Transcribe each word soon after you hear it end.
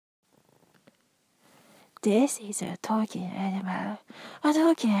This is a talking animal. A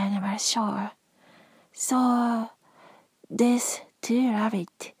talking animal, sure. So, this two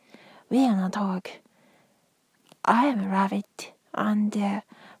rabbit, we gonna talk. I am a rabbit, and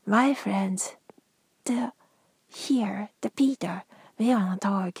my friends, the Peter, we gonna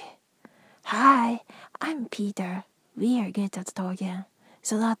talk. Hi, I'm Peter. We are good at talking,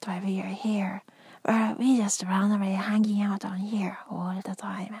 so that's why we are here. Well, we just randomly hanging out on here all the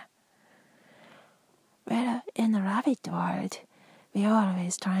time. Well, in the rabbit world, we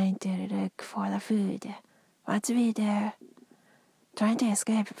always trying to look for the food. What we do? Trying to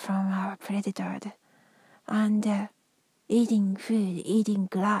escape from our predators. And eating food, eating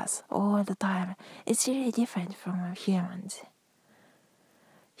grass all the time. It's really different from humans.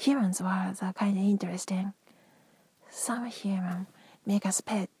 Humans world are kind of interesting. Some humans make us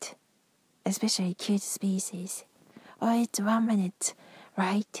pet, especially cute species. Oh, it's 1 minute,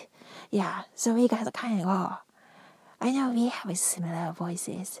 right? Yeah, so we gotta kind of go. I know we have similar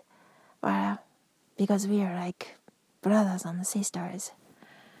voices. Well, because we are like brothers and sisters.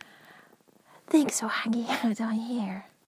 Thanks for hanging out on here.